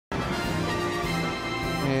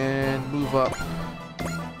move up.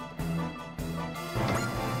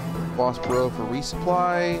 Boss Bro for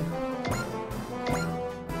resupply.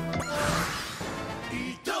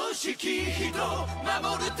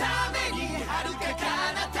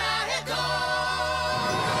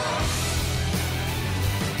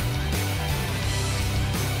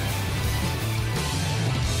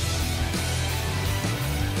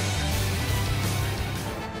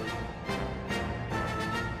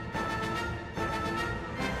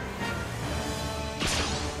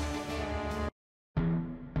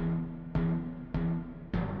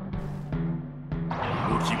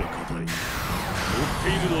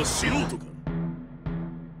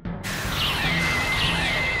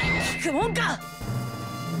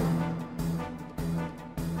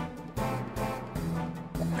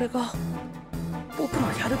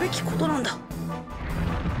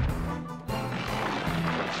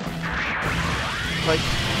 Like,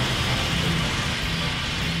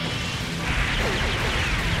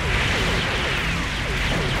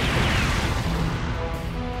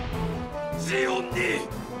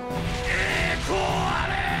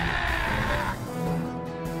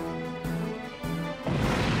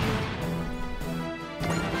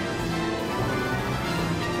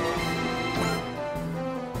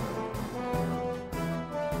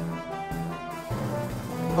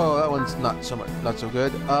 oh, that one's not so much, not so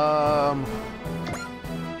good.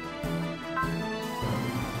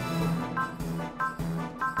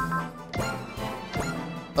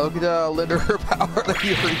 Okay, lender her power, like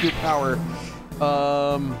you pretty good power.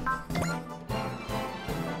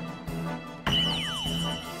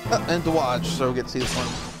 And to watch, so we get to see this one.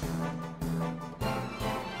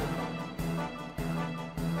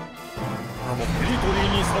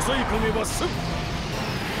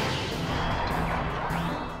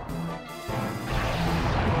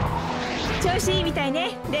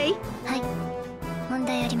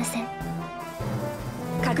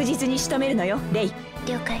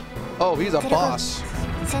 Oh, he's a boss.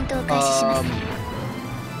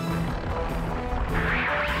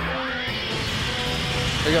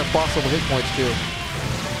 They got boss level hit points too.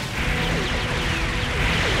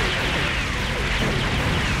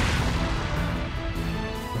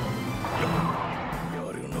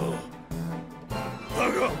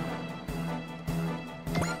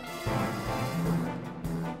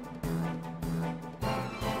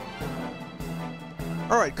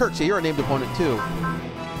 Alright, Kirksey, you're a named opponent too.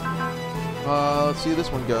 Let's see how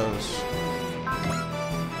this one goes.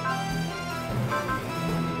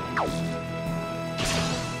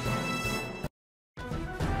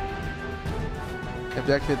 Have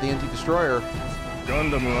to activate the anti-destroyer.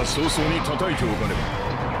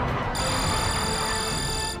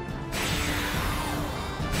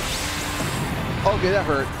 Okay, that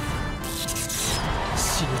hurt.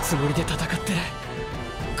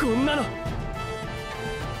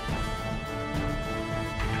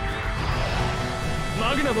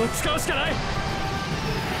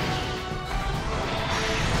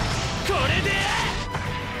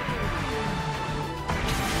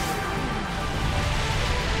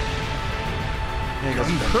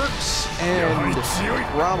 Kirks and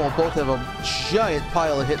Rommel both have a giant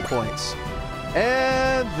pile of hit points.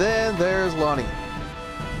 And then there's Lonnie.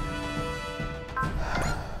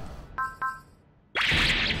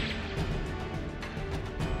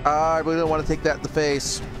 I really don't want to take that in the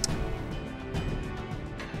face.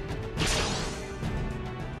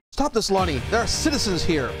 Stop this, Lonnie. There are citizens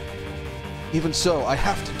here. Even so, I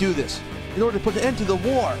have to do this in order to put an end to the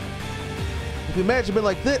war. If we manage to win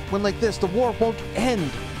like this, the war won't end.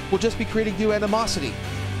 We'll just be creating new animosity.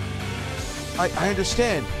 I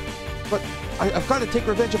understand, but I've got to take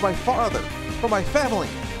revenge of my father, for my family.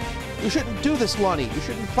 You shouldn't do this, Lonnie. You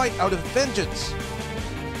shouldn't fight out of vengeance.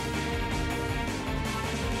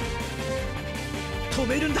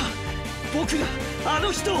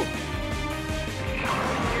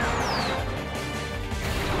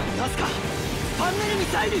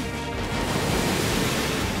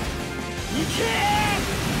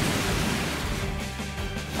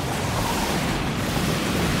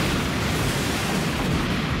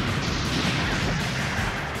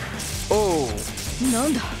 Oh. な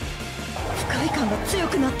んだ。不快感が強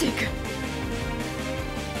くなっていく。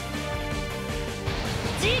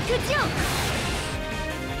ジークジョン。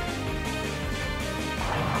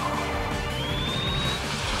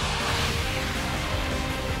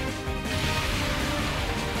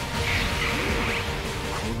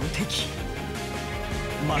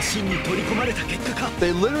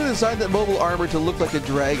They literally designed that mobile armor to look like a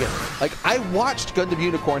dragon. Like, I watched Gundam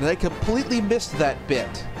Unicorn and I completely missed that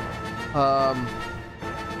bit.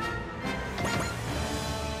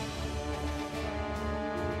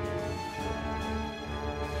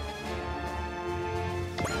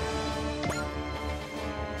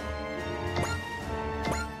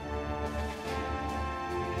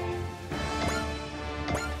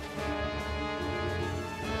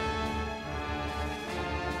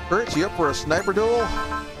 Kurt, you up for a sniper duel?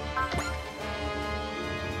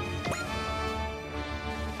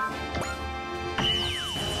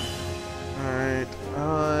 Alright,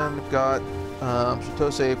 I've got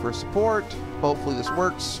Shitose for support. Hopefully this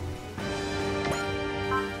works.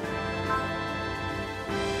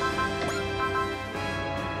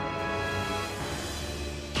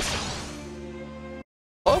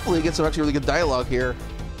 Hopefully get some actually really good dialogue here.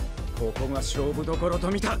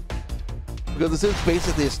 Because this is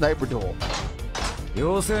basically a sniper duel.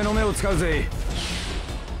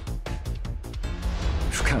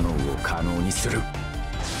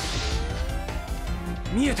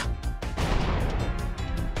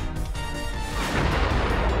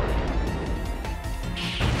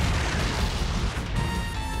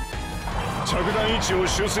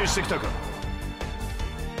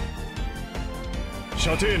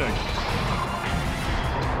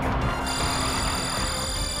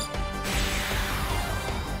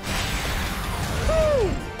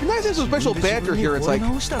 Nice to have some special banter here. It's like,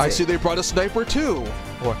 I see they brought a sniper too,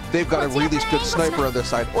 or they've got a really good sniper on their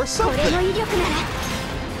side, or something.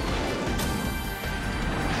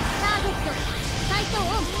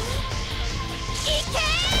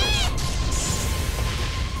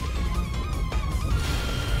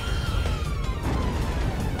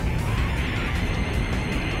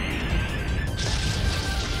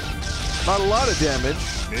 Not a lot of damage,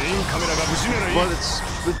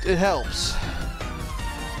 but it helps.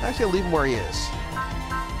 Actually, I'll leave him where he is.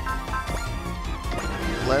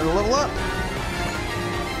 Let him level up.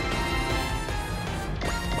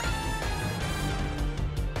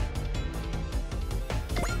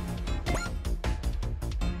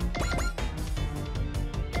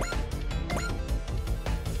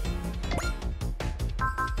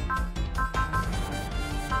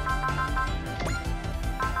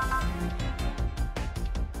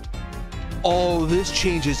 Oh, this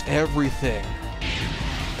changes everything.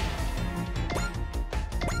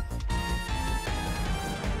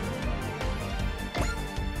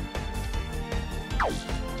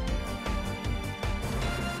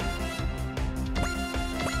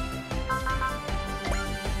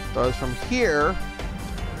 Goes from here.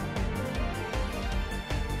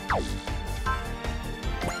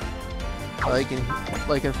 I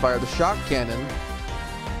can fire the shock cannon.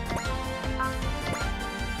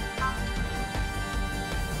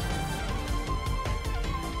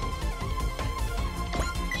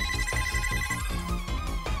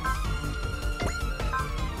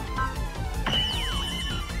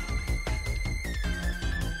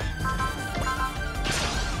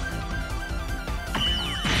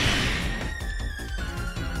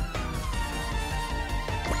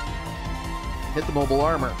 Hit the mobile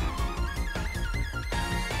armor.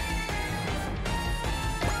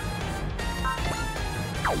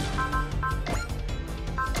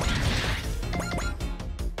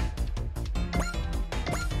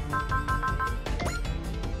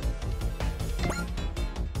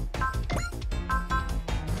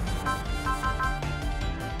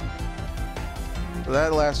 So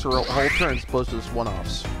that lasts for a whole turn as opposed to just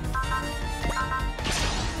one-offs.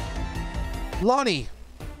 Lonnie!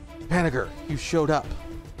 Panager, you showed up.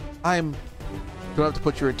 Don't have to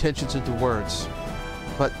put your intentions into words,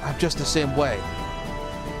 but I'm just the same way.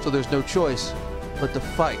 So there's no choice but to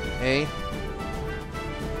fight, eh?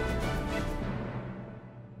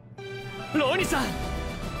 Lonnie-san!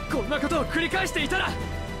 こんなことを繰り返していたら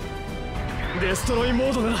デストロイモ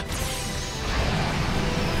ードならやっ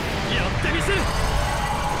てみせる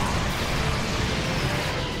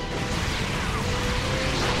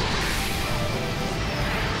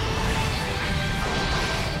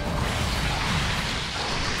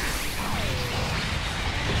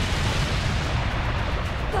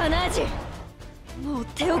バナージ、もう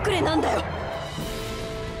手遅れなんだよ。道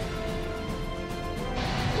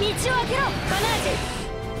を開けろ、バナージ。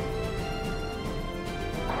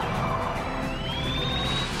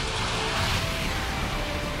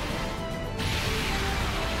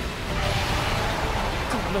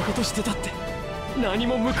こんなことしてたって何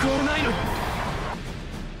も報われないのに。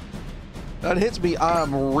That hits me,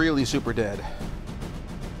 I'm really super dead.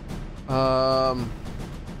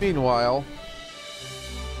 Meanwhile,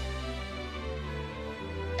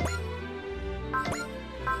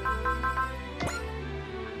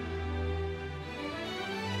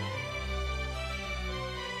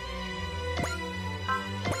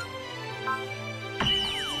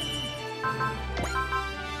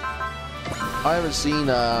 I haven't seen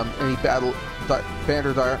any dialogue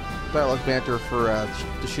banter for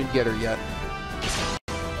the Shin Getter yet.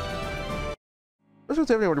 I don't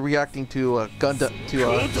think anyone reacting to Gundam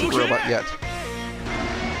to Super Robot yet.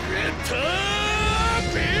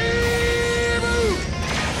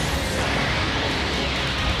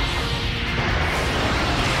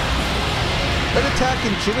 That attack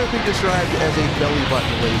can generally be described as a belly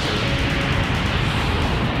button laser.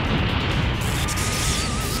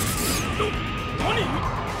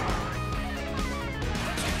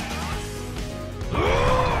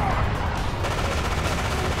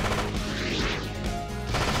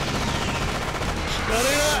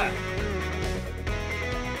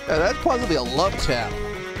 Yeah, that's possibly a love tap.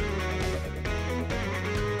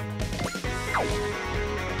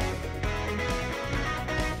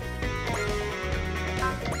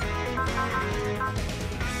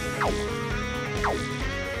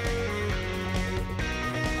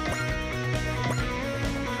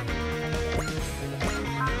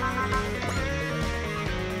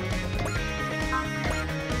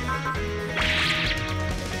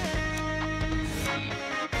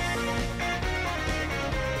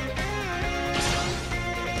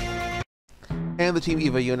 And the Team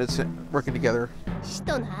Eva units working together.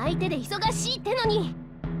 人の相手で忙しいってのに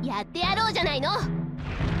やってやろうじゃないの。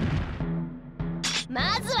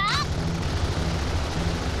まずは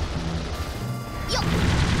よっ。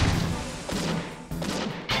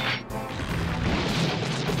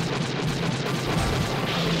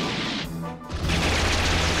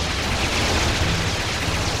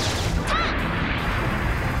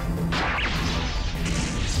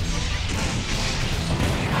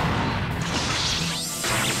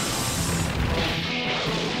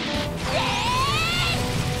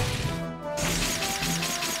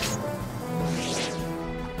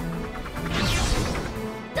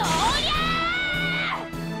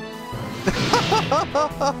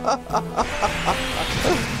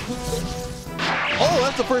Oh,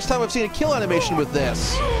 that's the first time I've seen a kill animation with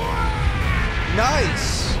this.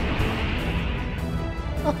 Nice.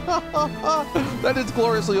 That is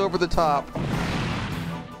gloriously over the top.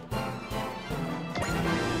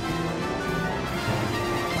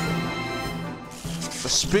 The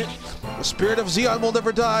spirit of Zeon will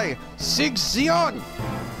never die. Sig Zeon.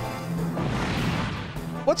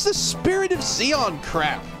 What's the spirit of Zeon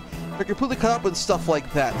crap? They're completely caught up with stuff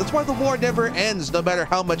like that. That's why the war never ends, no matter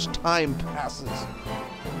how much time passes.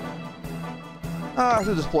 Ah, I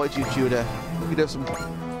should deploy you, Judah. We could have some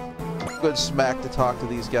good smack to talk to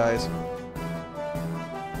these guys.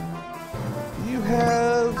 You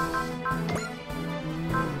have...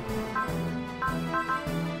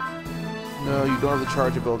 No, you don't have the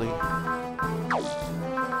charge ability.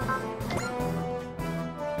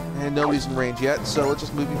 And nobody's in range yet, so let's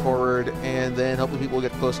just move you forward, and then hopefully people will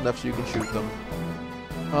get close enough so you can shoot them.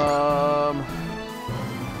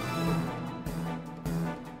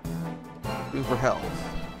 Move for health.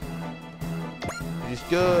 She's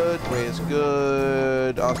good, Ray is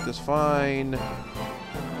good, Asuka's fine.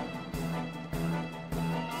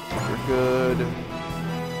 You're good.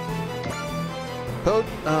 Code,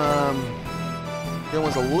 the other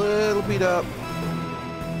one's a little beat up.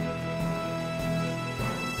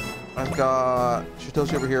 I've got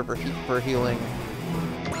Shitoshi over here for healing.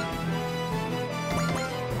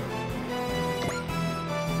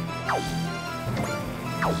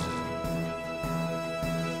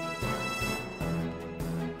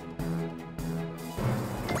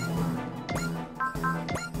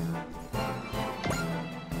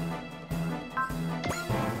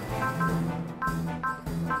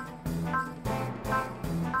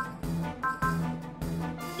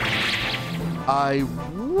 I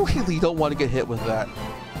really don't want to get hit with that.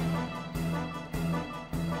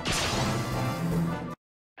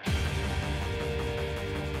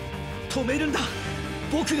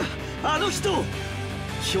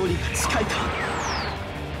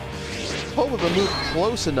 Hope if I move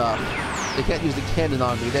close enough, they can't use the cannon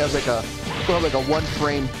on me. They have like a one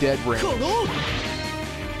frame dead range.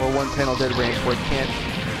 Or one panel dead range where it can't,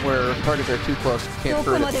 where targets are too close, can't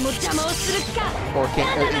hurt it. Or it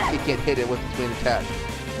can't hit it with between attacks.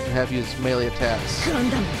 And have to use melee attacks.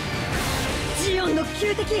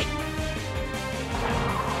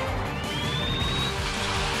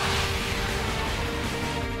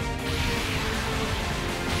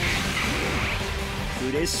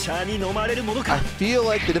 I feel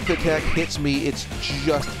like that if the attack hits me, it's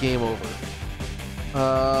just game over.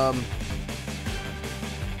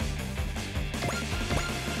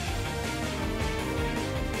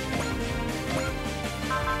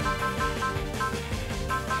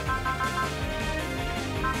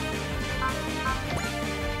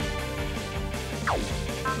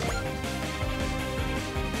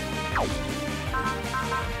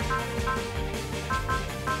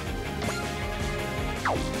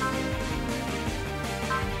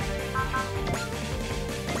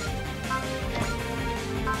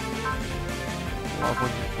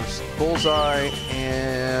 Bullseye,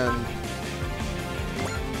 and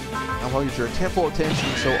I'm I'll use your full attention,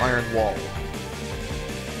 so Iron Wall.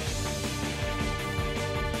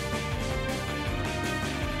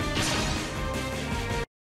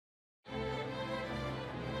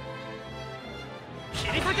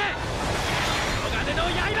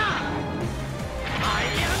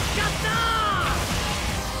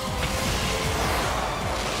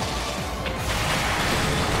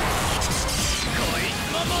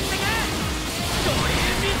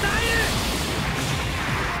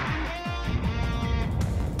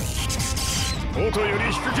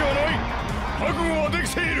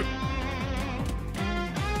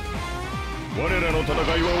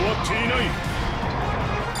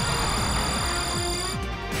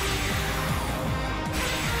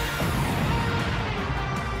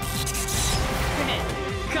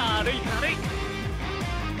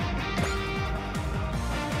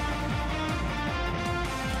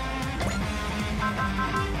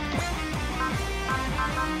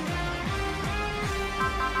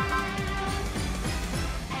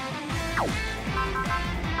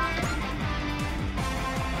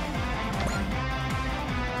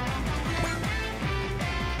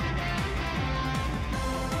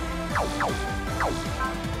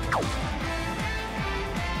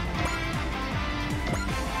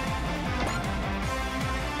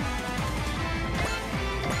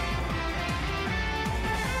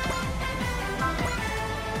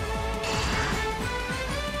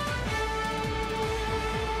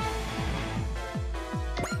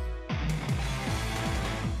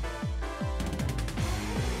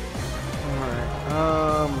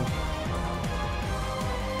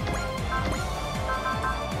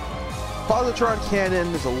 Positron Cannon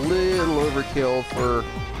is a little overkill for,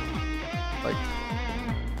 like,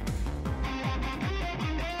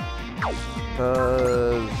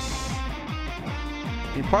 because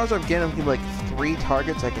Positron Cannon can be like 3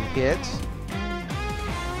 targets I can hit,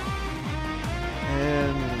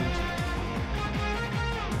 and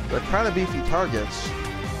they're kind of beefy targets.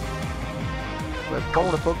 But I don't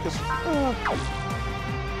want to focus.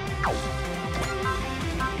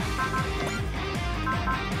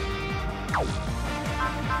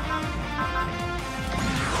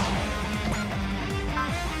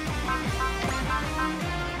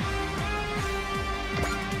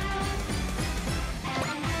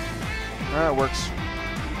 That works.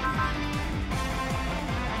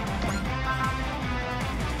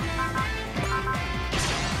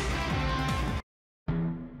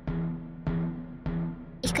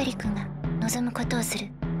 Ikari-kunが望むことをする。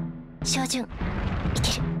照準、い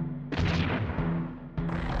ける。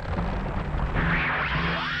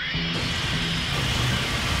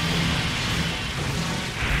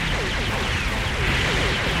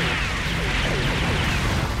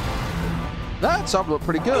That summed up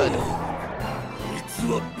pretty good.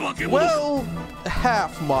 Well,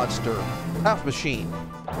 half monster, half machine.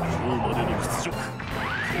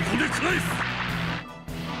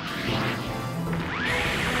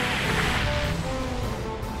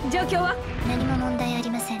 状況は？何も問題あり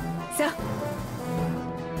ません。さあ。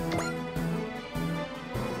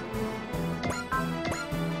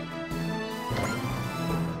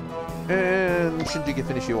And Shinji can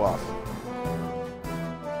finish you off.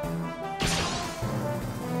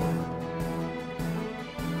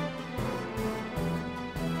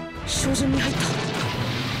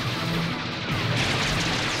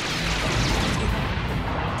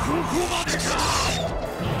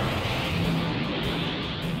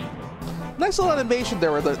 Nice little animation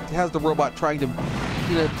there where it has the robot trying to,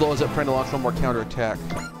 blows up, trying to launch one more counterattack.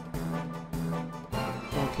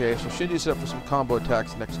 Okay, so Shinji's set up for some combo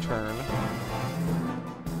attacks next turn.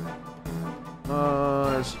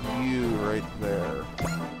 There's you right there.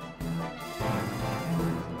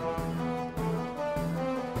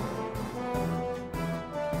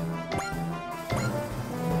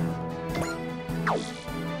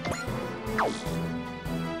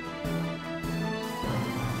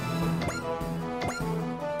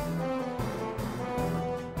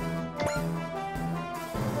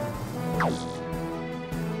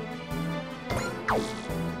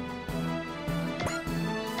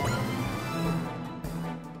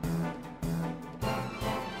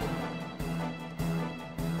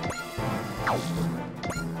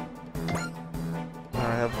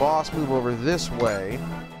 Alright, have boss move over this way.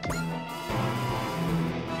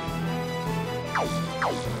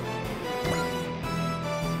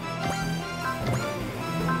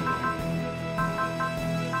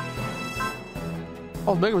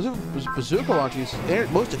 Oh, Mega Bazooka launch uses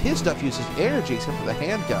most of his stuff uses energy except for the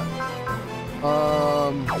handgun.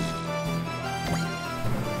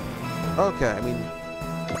 Okay, I mean,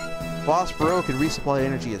 Boss Bro can resupply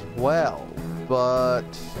energy as well, but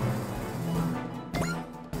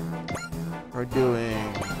We're doing...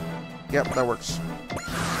 Yep, that works.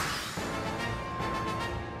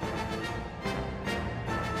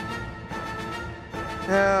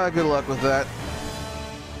 Yeah, good luck with that.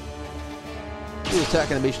 The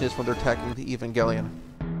attack animation is when they're attacking the Evangelion.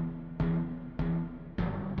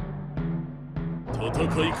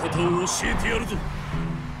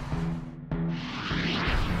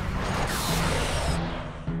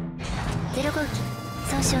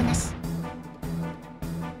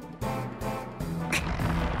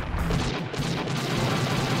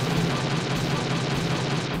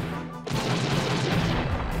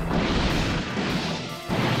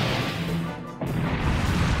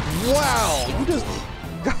 Wow! You just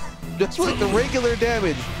got, that's like the regular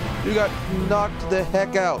damage. You got knocked the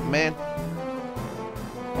heck out, man.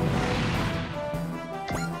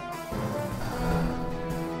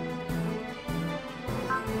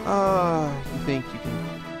 You think you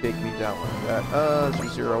can take me down like that?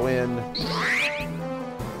 Let's zero in.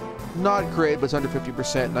 Not great, but it's under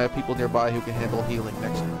 50%, and I have people nearby who can handle healing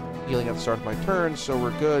at the start of my turn, so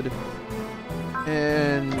we're good.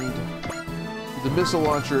 And the missile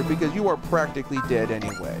launcher, because you are practically dead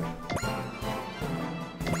anyway.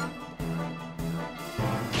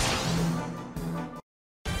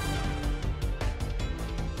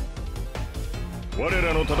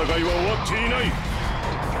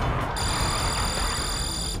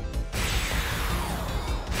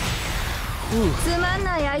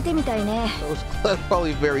 That was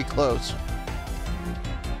probably very close.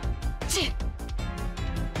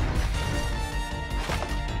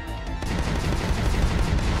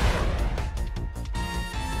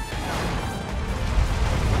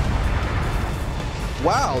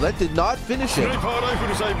 Wow, that did not finish it.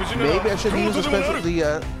 Maybe I shouldn't use the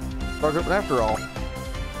spark weapon after all.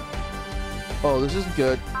 Oh, this isn't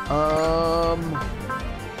good.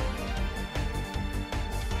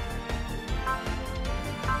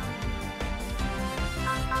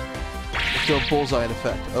 Still bullseye in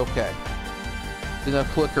effect. Okay. Didn't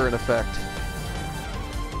have flicker in effect.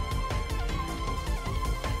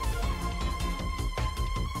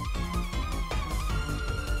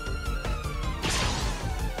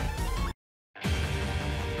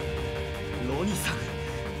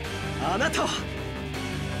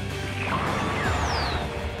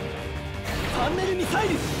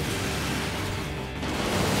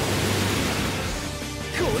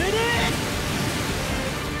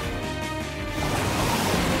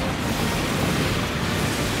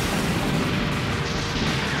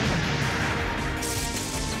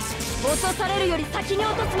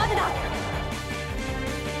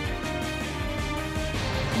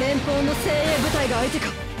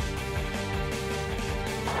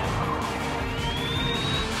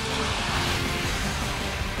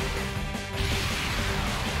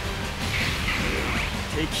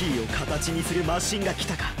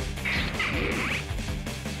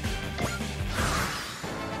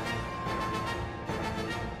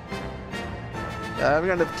 I've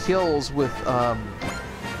got enough kills with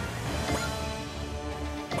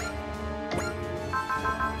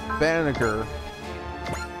Banneker.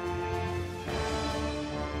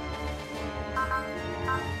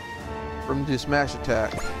 From the smash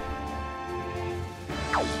attack.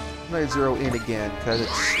 I might zero in again because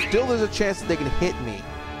it's still there's a chance that they can hit me,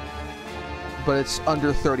 but it's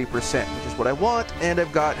under 30%, which is what I want, and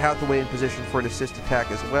I've got Hathaway in position for an assist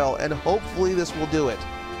attack as well, and hopefully this will do it.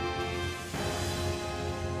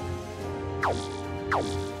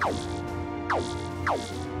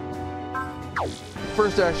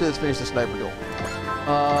 First, actually, let's finish the sniper duel.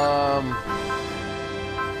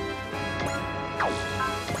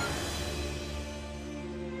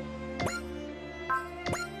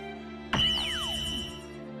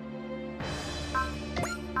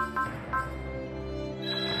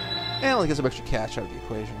 And I'll get some extra cash out of the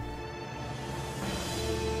equation.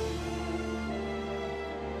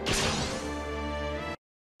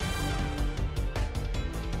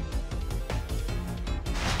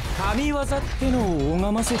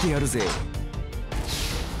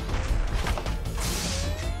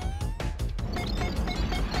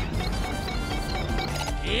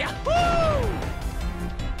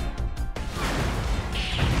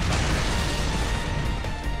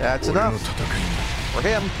 That's enough for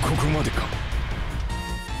him.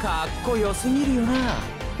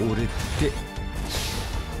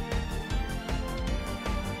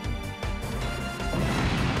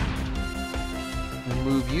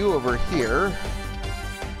 Move you over here.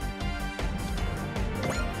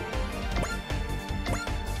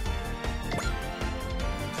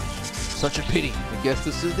 Such a pity. I guess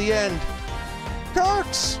this is the end.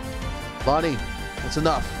 Turks! Bonnie, that's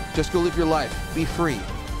enough. Just go live your life. Be free.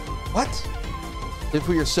 What? Live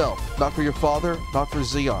for yourself, not for your father, not for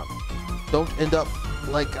Zeon. Don't end up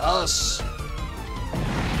like us.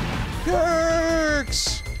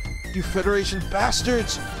 Jerks! You Federation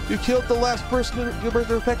bastards! You killed the last person who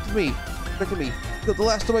affected me. You killed the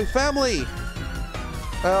last of my family.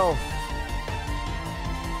 Well.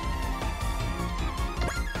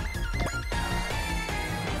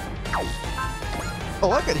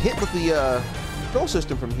 Oh, I got hit with the control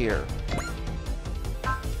system from here.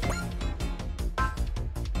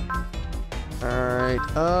 Alright,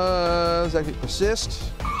 let's activate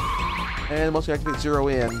persist. And mostly activate zero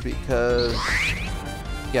in because,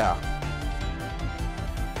 yeah.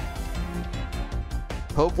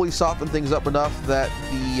 Hopefully soften things up enough that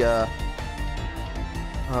the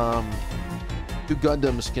two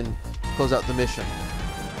Gundams can close out the mission.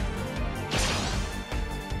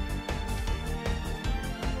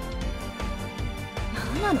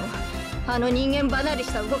 何なの？あの人間離れ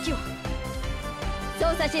した動きを。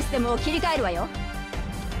操作システムを切り替えるわよ。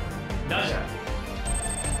ラジャー。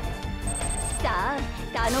さあ、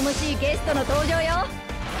頼もしいゲストの登場よ。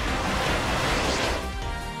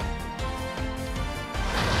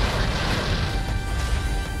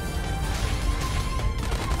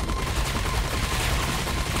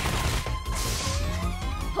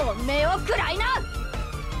本命を食らいな。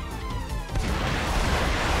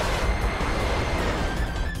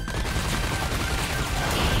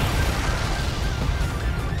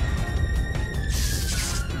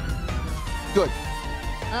Good.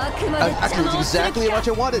 Actually, it's exactly what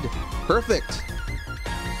I wanted. Perfect.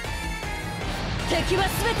 敵は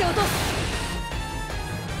全て落とす。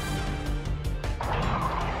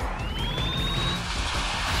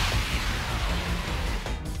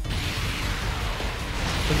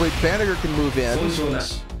Wait, Banner can move in.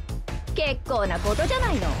 結構なことじゃ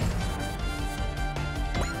ないの。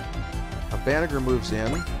Banner moves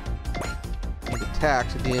in and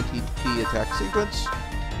attacks at the NTP attack sequence.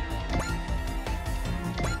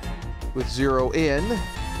 With zero in,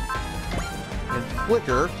 and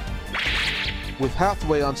Flicker with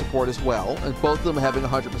Hathaway on support as well, and both of them having a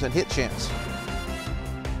 100% hit chance.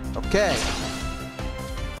 Okay.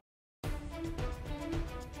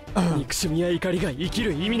 憎しみや怒りが生き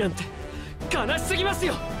る意味なんて悲しすぎます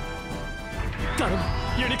よ。頼む、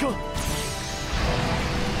ユニコーン。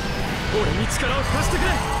俺に力を貸してくれ。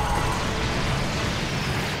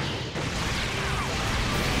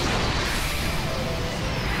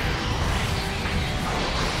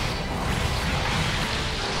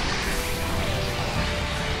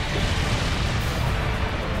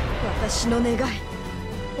私の願い、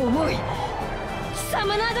思い、貴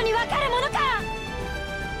様などに分かるものか。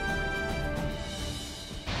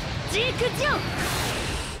ジークジオン。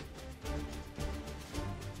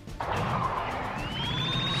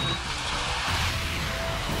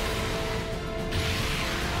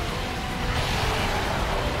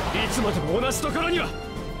いつまでも同じところには。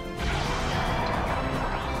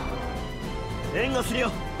援護する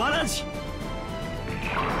よ、バランシ。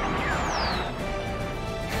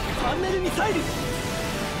チャンネルミサイル。こ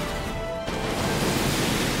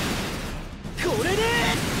れで。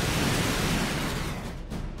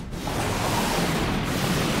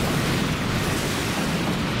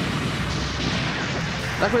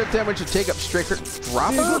Not going to damage to take up Striker.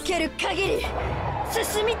 Drop her? 動ける限り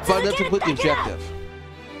進み But 続 that's ける completely だけだ。 objective.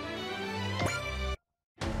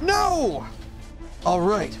 No!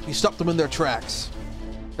 Alright, we stopped them in their tracks.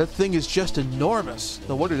 That thing is just enormous.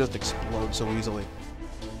 No wonder it doesn't explode so easily.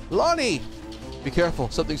 Lonnie! Be careful,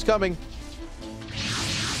 something's coming.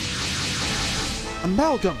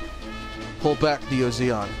 Amalgam! Pull back, Neo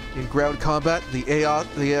Zeon. In ground combat, the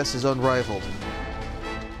AS is unrivaled.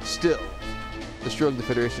 Still, destroying the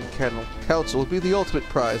Federation Council would be the ultimate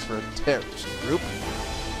prize for a terrorist group.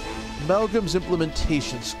 Amalgam's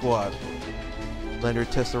Implementation Squad. Leonard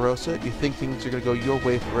Testarossa, you think things are going to go your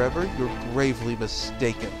way forever? You're gravely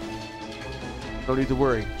mistaken. Don't need to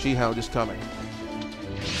worry, G-Hound is coming.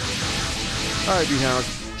 Alright, G-Hound.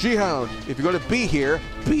 G-Hound, if you're going to be here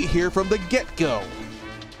from the get-go.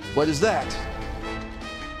 What is that?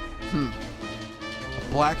 A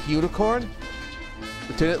black unicorn?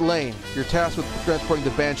 Lieutenant Lane, you're tasked with transporting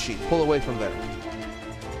the Banshee. Pull away from there.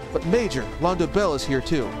 But Major, Londo Bell is here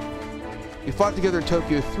too. We fought together in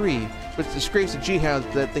Tokyo 3, but it's a disgrace to G-Hound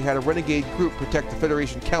that they had a renegade group protect the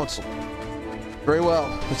Federation Council. Very well.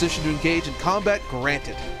 Position to engage in combat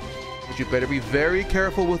granted. But you better be very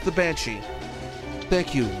careful with the Banshee.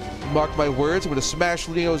 Thank you. Mark my words, I'm going to smash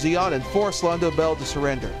Neo Zeon and force Londo Bell to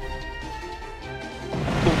surrender.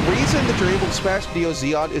 The reason that you're able to smash Neo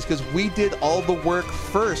Zeon is because we did all the work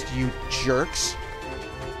first, you jerks.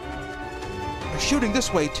 They're shooting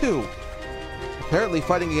this way too. Apparently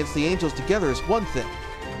fighting against the angels together is one thing,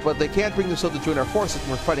 but they can't bring themselves to join our forces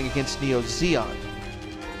when we're fighting against Neo Zeon.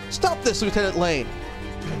 Stop this, Lieutenant Lane!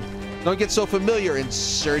 Don't get so familiar,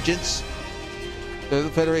 insurgents! They're the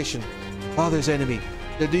Federation. Father's enemy.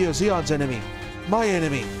 They're Neo Zeon's enemy. My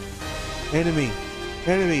enemy. Enemy.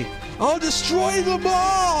 Enemy. I'll destroy them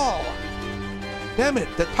all! Damn it,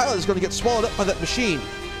 that pilot is going to get swallowed up by that machine.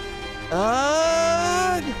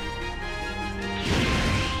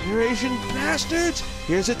 Federation bastards!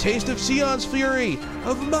 Here's a taste of Zeon's fury!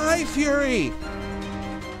 Of my fury!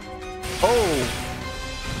 Oh.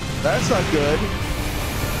 That's not good.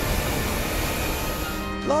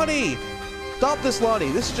 Lonnie! Stop this, Lonnie.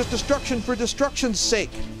 This is just destruction for destruction's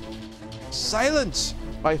sake. Silence!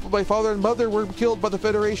 My father and mother were killed by the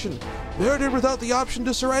Federation. Murdered without the option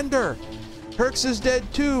to surrender. Kirks is dead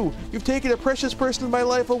too. You've taken a precious person in my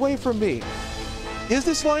life away from me. Is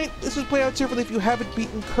this line? This would play out differently if you haven't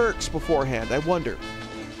beaten Kirks beforehand, I wonder.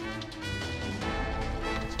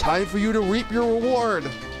 It's time for you to reap your reward.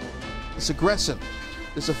 This aggression,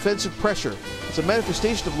 this offensive pressure, it's a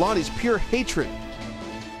manifestation of Lonnie's pure hatred.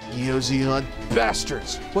 Neo Zeon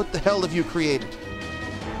bastards! What the hell have you created?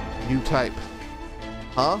 New type.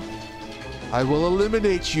 Huh? I will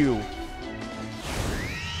eliminate you.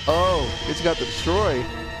 Oh, it's got the destroy.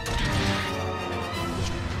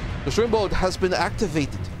 The shrimp mode has been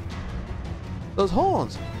activated. Those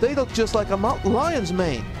horns, they look just like a mountain lion's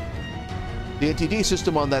mane. The NTD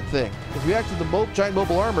system on that thing is reacting to the giant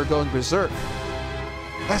mobile armor going berserk.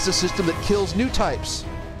 That's the system that kills new types.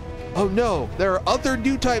 Oh no, there are other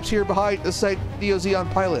new types here behind the site Neo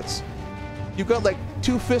Zeon pilots. You've got like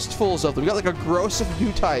 2 fistfuls of them. You got like a gross of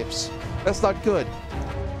new types. That's not good.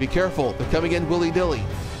 Be careful, they're coming in willy-nilly.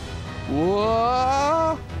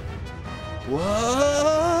 Whoa!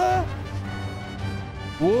 Whoa!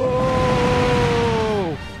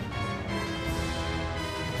 Whoa!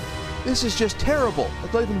 This is just terrible.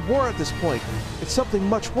 It's not even war at this point. It's something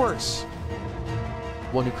much worse.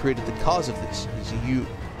 The one who created the cause of this is you.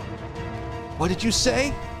 What did you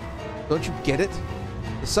say? Don't you get it?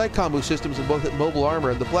 The Psycommu systems in both mobile armor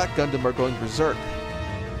and the Black Gundam are going berserk.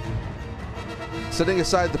 Setting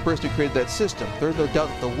aside the person who created that system, there's no doubt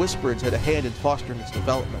that the Whispereds had a hand in fostering its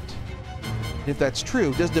development. And if that's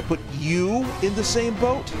true, doesn't it put you in the same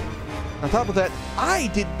boat? On top of that,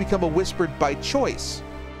 I didn't become a Whispered by choice.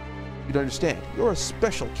 You don't understand. You're a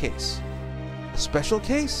special case. A special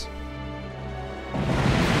case?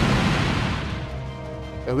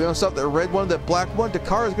 And we don't stop that red one, that black one.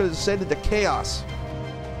 Dakar is going to descend into chaos.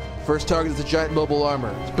 First target is the giant mobile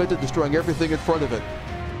armor. It's bent at destroying everything in front of it.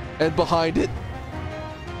 And behind it.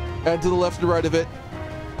 And to the left and right of it.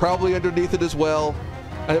 Probably underneath it as well.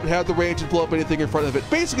 And it would have the range to blow up anything in front of it.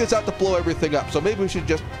 Basically, it's out to blow everything up. So maybe we should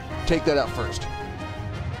just take that out first.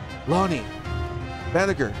 Lonnie.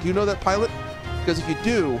 Banneker, do you know that pilot? Because if you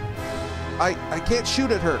do, I can't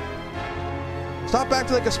shoot at her. Stop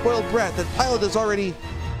acting like a spoiled brat. That pilot is already...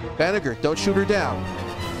 Banneker, don't shoot her down.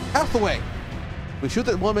 Hathaway! If we shoot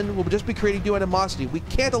that woman, we'll just be creating new animosity. We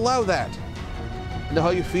can't allow that. I know how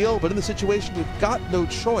you feel, but in the situation, we've got no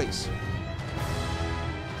choice.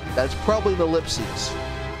 That's probably an ellipses.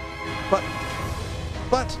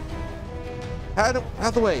 But...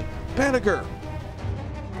 Hathaway, Banneker!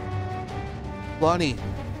 Lonnie,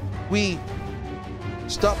 we...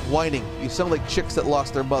 Stop whining. You sound like chicks that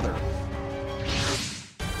lost their mother.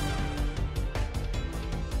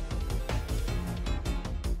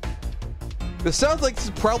 This sounds like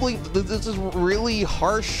this is really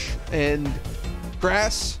harsh and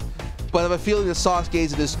crass, but I have a feeling that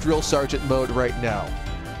Sasuke's in this drill sergeant mode right now.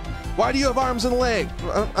 Why do you have arms and legs?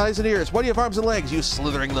 Eyes and ears. Why do you have arms and legs, you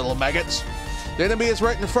slithering little maggots? The enemy is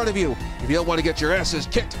right in front of you. If you don't want to get your asses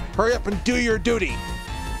kicked, hurry up and do your duty.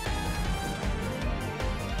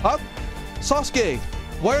 Huh? Sasuke,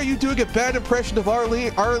 why are you doing a bad impression of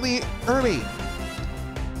Arlie Ermi?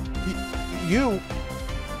 You?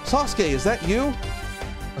 Sasuke, is that you?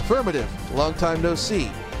 Affirmative. Long time no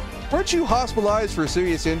see. Weren't you hospitalized for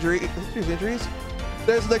serious injuries?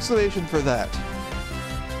 There's an explanation for that.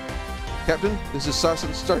 Captain, this is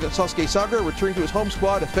Sergeant Sasuke Sagara returning to his home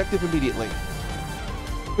squad, effective immediately.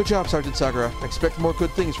 Good job, Sergeant Sagara. I expect more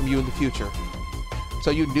good things from you in the future.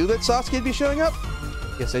 So you knew that Sasuke would be showing up?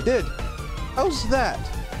 Yes, I did. How's that?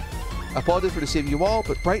 I apologize for deceiving you all,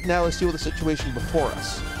 but right now let's deal with the situation before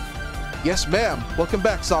us. Yes, ma'am. Welcome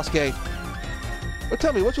back, Sasuke. But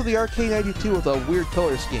tell me, what's with the RK-92 with a weird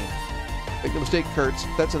color scheme? Make no mistake, Kurtz,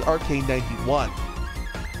 that's an RK-91.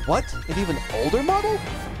 What? An even older model?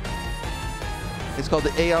 It's called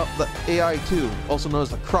the AI-2, also known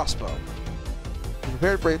as the crossbow.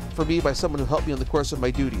 Prepared for me by someone who helped me in the course of my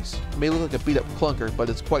duties. It may look like a beat-up clunker, but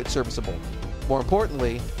it's quite serviceable. More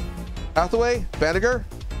importantly, Hathaway, Banniger?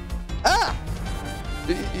 Ah!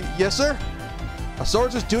 Yes, sir? A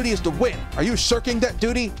soldier's duty is to win. Are you shirking that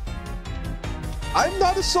duty? I'm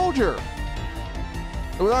not a soldier.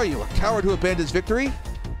 What are you, a coward who abandons victory?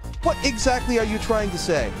 What exactly are you trying to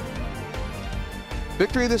say?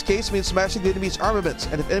 Victory in this case means smashing the enemy's armaments,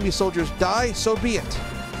 and if enemy soldiers die, so be it.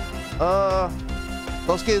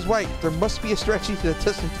 Bosuke is right. There must be a strategy that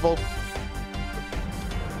doesn't involve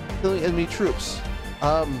killing enemy troops.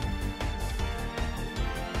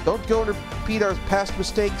 Don't go and repeat our past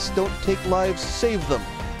mistakes. Don't take lives, save them.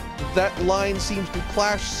 That line seems to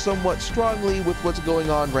clash somewhat strongly with what's going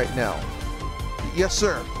on right now. Yes,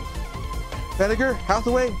 sir. Banniger,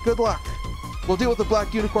 Hathaway, good luck. We'll deal with the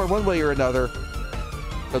Black Unicorn one way or another.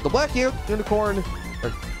 But the Black Unicorn...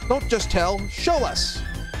 don't just tell, show us!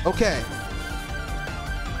 Okay.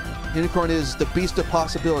 Unicorn is the beast of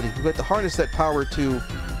possibility. We've got to harness that power to...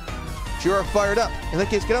 You are fired up. In that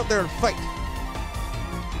case, get out there and fight.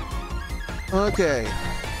 Okay.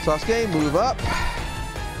 Sasuke, move up.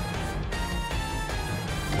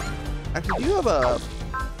 Actually, do you have a...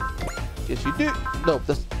 Yes, you do. No,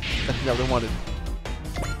 that's not what I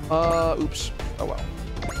wanted. Oops. Oh, well.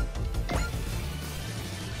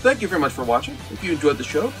 Thank you very much for watching. If you enjoyed the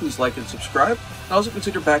show, please like and subscribe. And also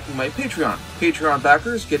consider backing my Patreon. Patreon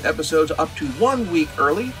backers get episodes up to 1 week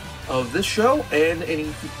early of this show and any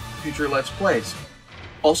future Let's Plays.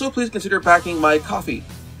 Also, please consider backing my Ko-fi.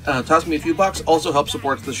 Toss me a few bucks, also helps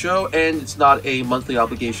support the show, and it's not a monthly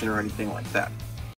obligation or anything like that.